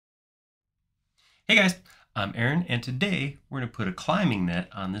Hey guys, I'm Aaron, and today we're going to put a climbing net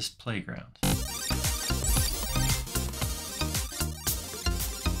on this playground.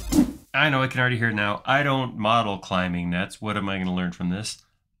 I know I can already hear it now. I don't model climbing nets. What am I going to learn from this?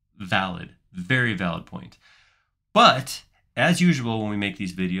 Valid, very valid point. But as usual, when we make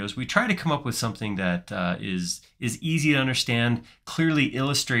these videos, we try to come up with something that is easy to understand, clearly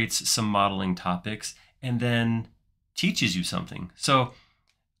illustrates some modeling topics, and then teaches you something. So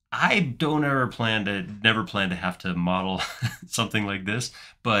I don't never plan to have to model something like this,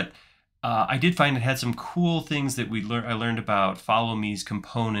 but I did find it had some cool things that I learned about follow me's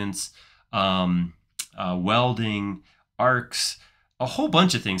components, welding, arcs, a whole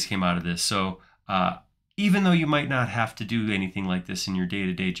bunch of things came out of this. So even though you might not have to do anything like this in your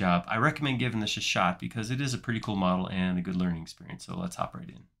day-to-day job, I recommend giving this a shot because it is a pretty cool model and a good learning experience. So let's hop right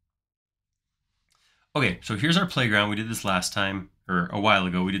in. Okay, so here's our playground. We did this last time, or a while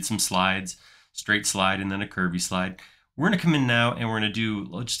ago. We did some slides, straight slide and then a curvy slide. We're gonna come in now and we're gonna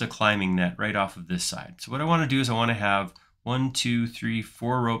do just a climbing net right off of this side. So what I wanna do is I wanna have 1, 2, 3,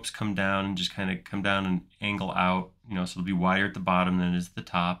 4 ropes come down and just kind of come down and angle out, so it'll be wider at the bottom than it is at the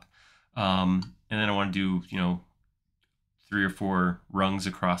top. And then I wanna do, 3 or 4 rungs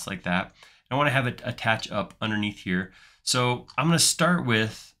across like that. I wanna have it attach up underneath here. So I'm gonna start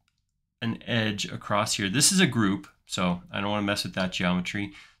with an edge across here. This is a group, so I don't want to mess with that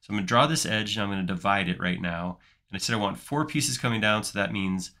geometry. So I'm going to draw this edge and I'm going to divide it right now. And I said I want 4 pieces coming down, so that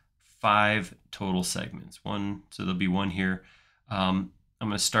means 5 total segments. So there'll be one here. I'm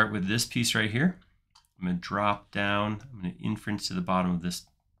going to start with this piece right here. I'm going to drop down. I'm going to inference to the bottom of this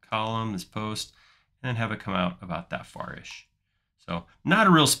column, this post, and then have it come out about that far-ish. So not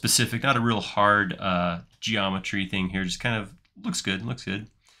a real specific, not a real hard geometry thing here. Just kind of looks good, looks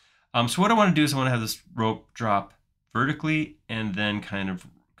good. So what I want to do is I want to have this rope drop vertically and then kind of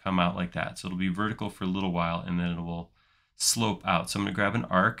come out like that. So it'll be vertical for a little while and then it will slope out. So I'm going to grab an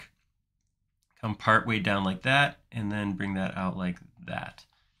arc, come part way down like that, and then bring that out like that.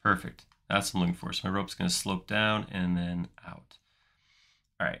 Perfect. That's what I'm looking for. So my rope's going to slope down and then out.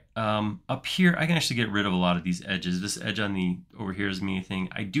 All right. Up here, I can actually get rid of a lot of these edges. This edge on over here is me thing.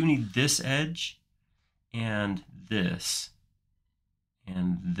 I do need this edge and this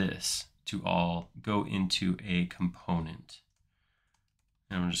to all go into a component.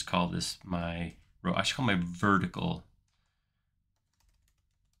 And I'm going to just call this my row. I should call my vertical.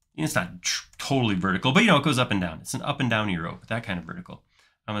 It's not totally vertical, but it goes up and down. It's an up and down rope, that kind of vertical.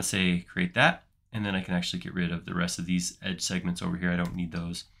 I'm going to say create that, and then I can actually get rid of the rest of these edge segments over here. I don't need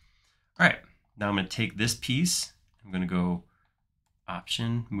those. All right, now I'm going to take this piece. I'm going to go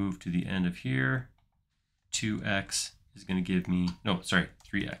Option, move to the end of here. 2x is going to give me,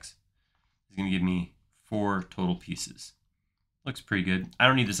 3x is going to give me 4 total pieces. Looks pretty good. I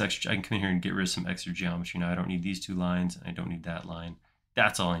don't need this extra. I can come in here and get rid of some extra geometry now. I don't need these 2 lines. And I don't need that line.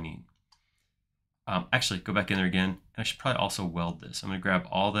 That's all I need. Actually, go back in there again. I should probably also weld this. I'm going to grab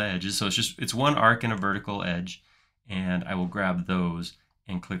all the edges. So it's one arc and a vertical edge. And I will grab those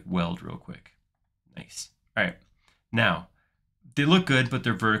and click weld real quick. Nice. All right. Now, they look good, but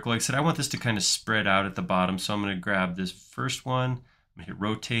they're vertical. Like I said, I want this to kind of spread out at the bottom. So I'm going to grab this first one. I'm going to hit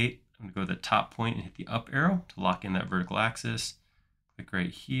rotate. I'm going to go to the top point and hit the up arrow to lock in that vertical axis. Click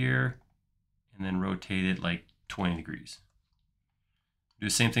right here and then rotate it like 20 degrees. Do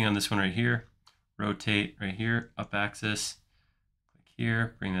the same thing on this one right here. Rotate right here, up axis. Click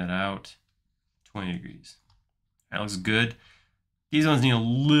here, bring that out 20 degrees. That looks good. These ones need a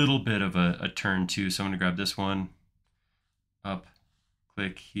little bit of a turn too. So I'm going to grab this one. Up,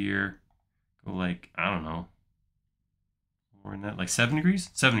 click here, go like, I don't know, more than that, like 7 degrees?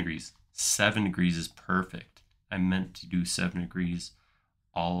 7 degrees. 7 degrees is perfect. I meant to do 7 degrees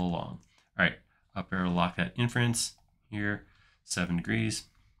all along. All right, up arrow, lock that inference here, 7 degrees.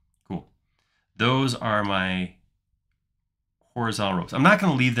 Cool. Those are my horizontal ropes. I'm not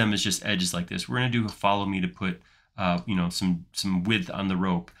going to leave them as just edges like this. We're going to do a follow me to put, some width on the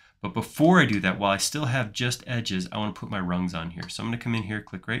rope. But before I do that, while I still have just edges, I want to put my rungs on here. So I'm going to come in here,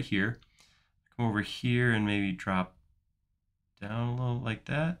 click right here, come over here and maybe drop down a little like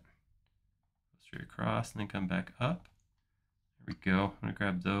that. Straight across and then come back up. There we go. I'm going to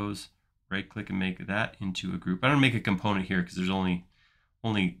grab those, right click and make that into a group. I don't make a component here because there's only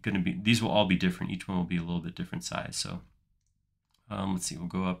going to be, these will all be different. Each one will be a little bit different size. So let's see, we'll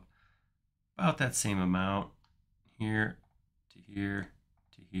go up about that same amount here to here.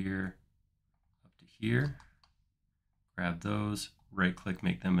 Here, up to here, grab those, right click,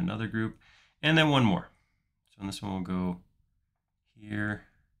 make them another group, and then one more. So on this one we'll go here,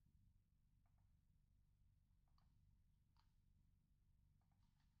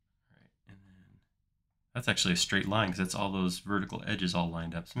 all right, and then That's actually a straight line because that's all those vertical edges all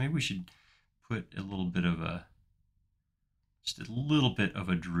lined up. So maybe we should put a little bit of a, just a little bit of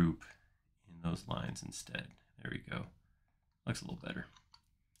a droop in those lines instead. There we go. Looks a little better.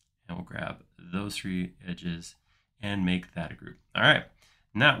 And we'll grab those 3 edges and make that a group. All right,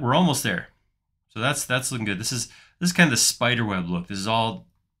 now we're almost there. So that's looking good. This is kind of the spider web look. This is all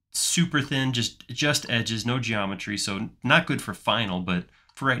super thin, just edges, no geometry. So not good for final, but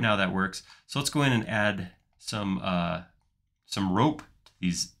for right now that works. So let's go in and add some rope to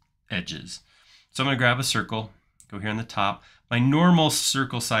these edges. So I'm going to grab a circle, go here on the top. My normal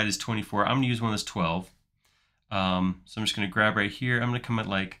circle side is 24. I'm going to use one that's 12. So I'm just going to grab right here. I'm going to come at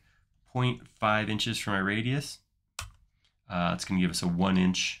like 0.5 inches for my radius. It's going to give us a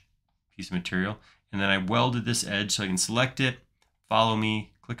 1-inch piece of material. And then I welded this edge so I can select it, follow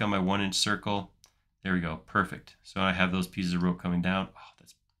me, click on my 1-inch circle. There we go, perfect. So I have those pieces of rope coming down. Oh,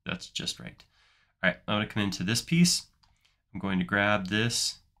 that's just right. All right, I'm going to come into this piece. I'm going to grab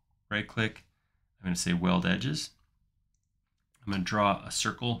this, right click. I'm going to say weld edges. I'm going to draw a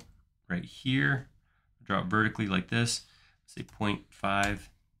circle right here. Draw it vertically like this. Say 0.5.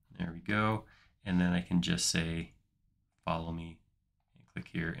 There we go. And then I can just say follow me and click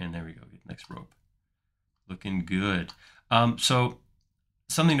here, and there we go, get the next rope. Looking good. So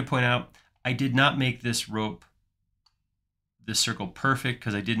something to point out, I did not make this rope, this circle perfect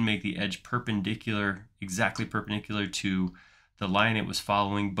because I didn't make the edge perpendicular, exactly perpendicular to the line it was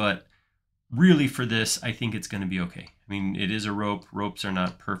following, but really for this, I think it's going to be okay. I mean, it is a rope. Ropes are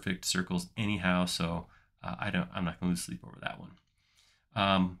not perfect circles anyhow, so I'm not going to lose sleep over that one.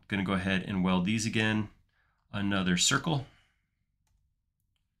 I'm going to go ahead and weld these again. Another circle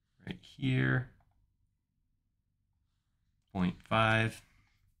right here, 0.5,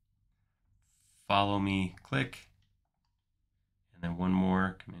 follow me, click, and then one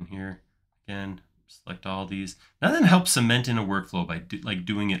more, come in here again, select all these. Nothing helps cement in a workflow by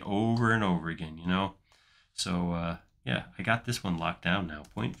doing it over and over again, you know? So yeah, I got this one locked down now.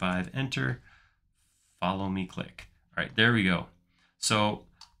 0.5, enter, follow me, click. All right, there we go. So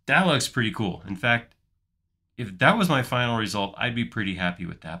that looks pretty cool. In fact, if that was my final result, I'd be pretty happy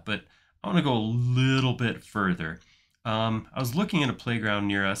with that. But I want to go a little bit further. I was looking at a playground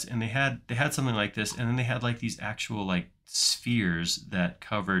near us, and they had something like this, and then they had like these actual like spheres that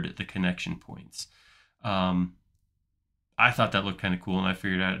covered the connection points. I thought that looked kind of cool, and I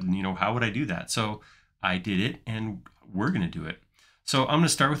figured out, you know, how would I do that? So I did it, and we're going to do it. So I'm going to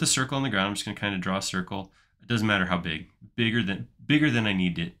start with a circle on the ground. I'm just going to kind of draw a circle. It doesn't matter how big, bigger than I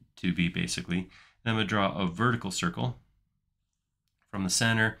need it to be, basically. Then I'm going to draw a vertical circle from the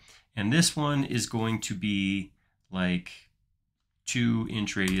center, and this one is going to be like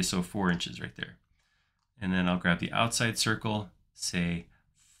 2-inch radius, so 4 inches right there. And then I'll grab the outside circle, say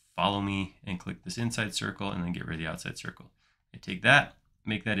follow me, and click this inside circle, and then get rid of the outside circle. I take that,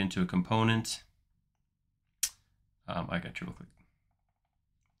 make that into a component. I got triple click.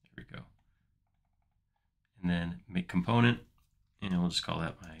 There we go. And then make component, and we'll just call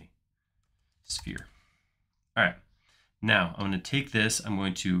that my sphere. All right, now I'm going to take this, I'm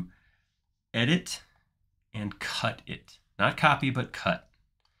going to edit and cut it. Not copy, but cut.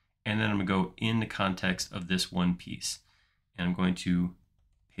 And then I'm going to go in the context of this one piece. And I'm going to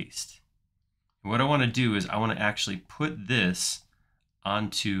paste. And what I want to do is I want to actually put this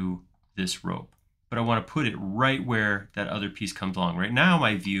onto this rope. But I want to put it right where that other piece comes along. Right now,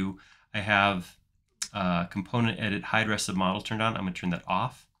 my view, I have component edit hide rest of model turned on. I'm going to turn that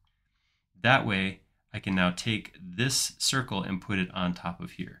off. That way, I can now take this circle and put it on top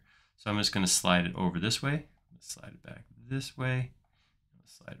of here. So I'm just going to slide it over this way, slide it back this way,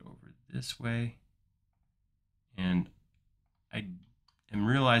 slide it over this way. And I am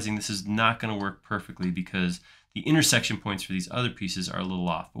realizing this is not going to work perfectly because the intersection points for these other pieces are a little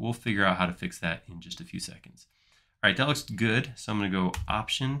off, but we'll figure out how to fix that in just a few seconds. All right, that looks good. So I'm going to go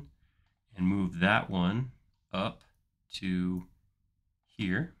Option and move that one up to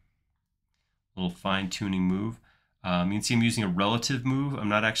here. A little fine-tuning move. You can see I'm using a relative move. I'm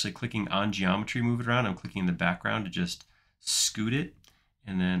not actually clicking on geometry, move it around. I'm clicking in the background to just scoot it.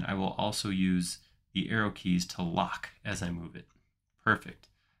 And then I will also use the arrow keys to lock as I move it. Perfect.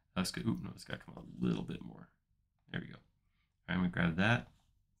 That's good. Ooh, no, it's got to come a little bit more. There we go. All right, I'm going to grab that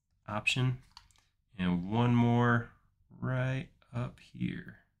option and one more right up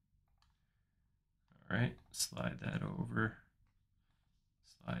here. All right, slide that over,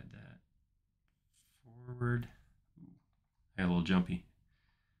 slide that forward. Ooh, I got a little jumpy.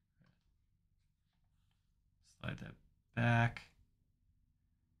 Slide that back.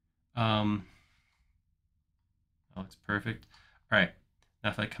 That looks perfect. All right, now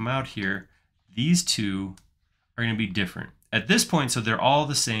if I come out here, these two are going to be different. At this point, so they're all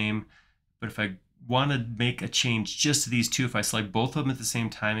the same, but if I want to make a change just to these two, if I select both of them at the same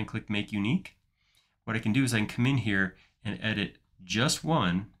time and click Make Unique, what I can do is I can come in here and edit just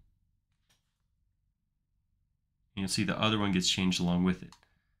one, and you'll see the other one gets changed along with it.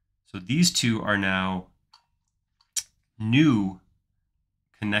 So these two are now new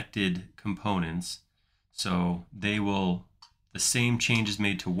connected components. So they will, the same changes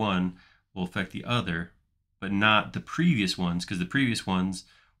made to one will affect the other, but not the previous ones, because the previous ones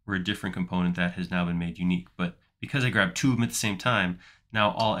were a different component that has now been made unique. But because I grabbed two of them at the same time,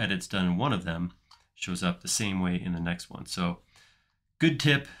 now all edits done in one of them shows up the same way in the next one. So good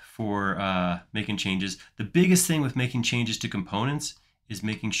tip for making changes. The biggest thing with making changes to components is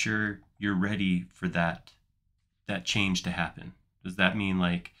making sure you're ready for that change to happen. Does that mean,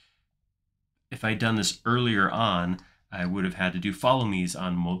 like, if I'd done this earlier on, I would have had to do follow me's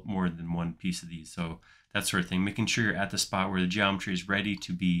on more than one piece of these. So that sort of thing, making sure you're at the spot where the geometry is ready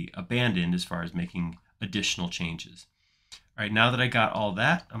to be abandoned as far as making additional changes. All right, now that I got all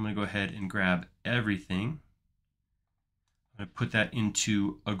that, I'm going to go ahead and grab everything. I'm going to put that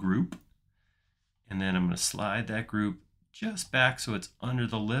into a group, and then I'm going to slide that group just back so it's under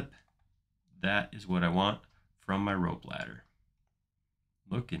the lip. That is what I want from my rope ladder.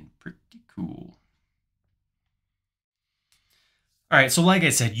 Looking pretty cool. All right, so like I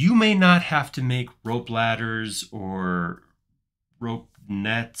said, you may not have to make rope ladders or rope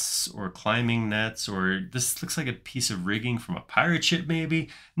nets or climbing nets, or this looks like a piece of rigging from a pirate ship maybe.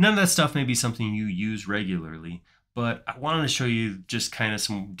 None of that stuff may be something you use regularly, but I wanted to show you just kind of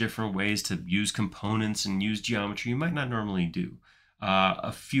some different ways to use components and use geometry you might not normally do.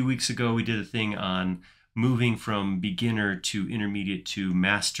 A few weeks ago, we did a thing on moving from beginner to intermediate to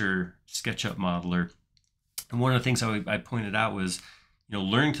master SketchUp modeler. And one of the things I pointed out was, you know,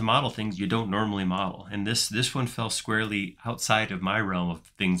 learning to model things you don't normally model. And this one fell squarely outside of my realm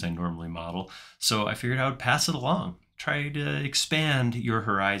of things I normally model. So I figured I would pass it along, try to expand your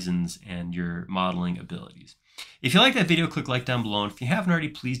horizons and your modeling abilities. If you like that video, click like down below. And if you haven't already,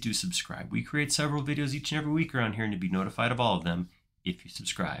 please do subscribe. We create several videos each and every week around here, and to be notified of all of them if you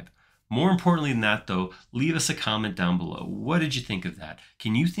subscribe. More importantly than that, though, leave us a comment down below. What did you think of that?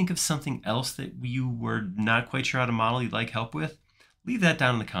 Can you think of something else that you were not quite sure how to model you'd like help with? Leave that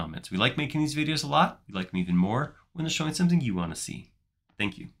down in the comments. We like making these videos a lot. We like them even more when they're showing something you want to see.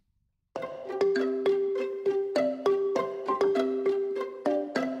 Thank you.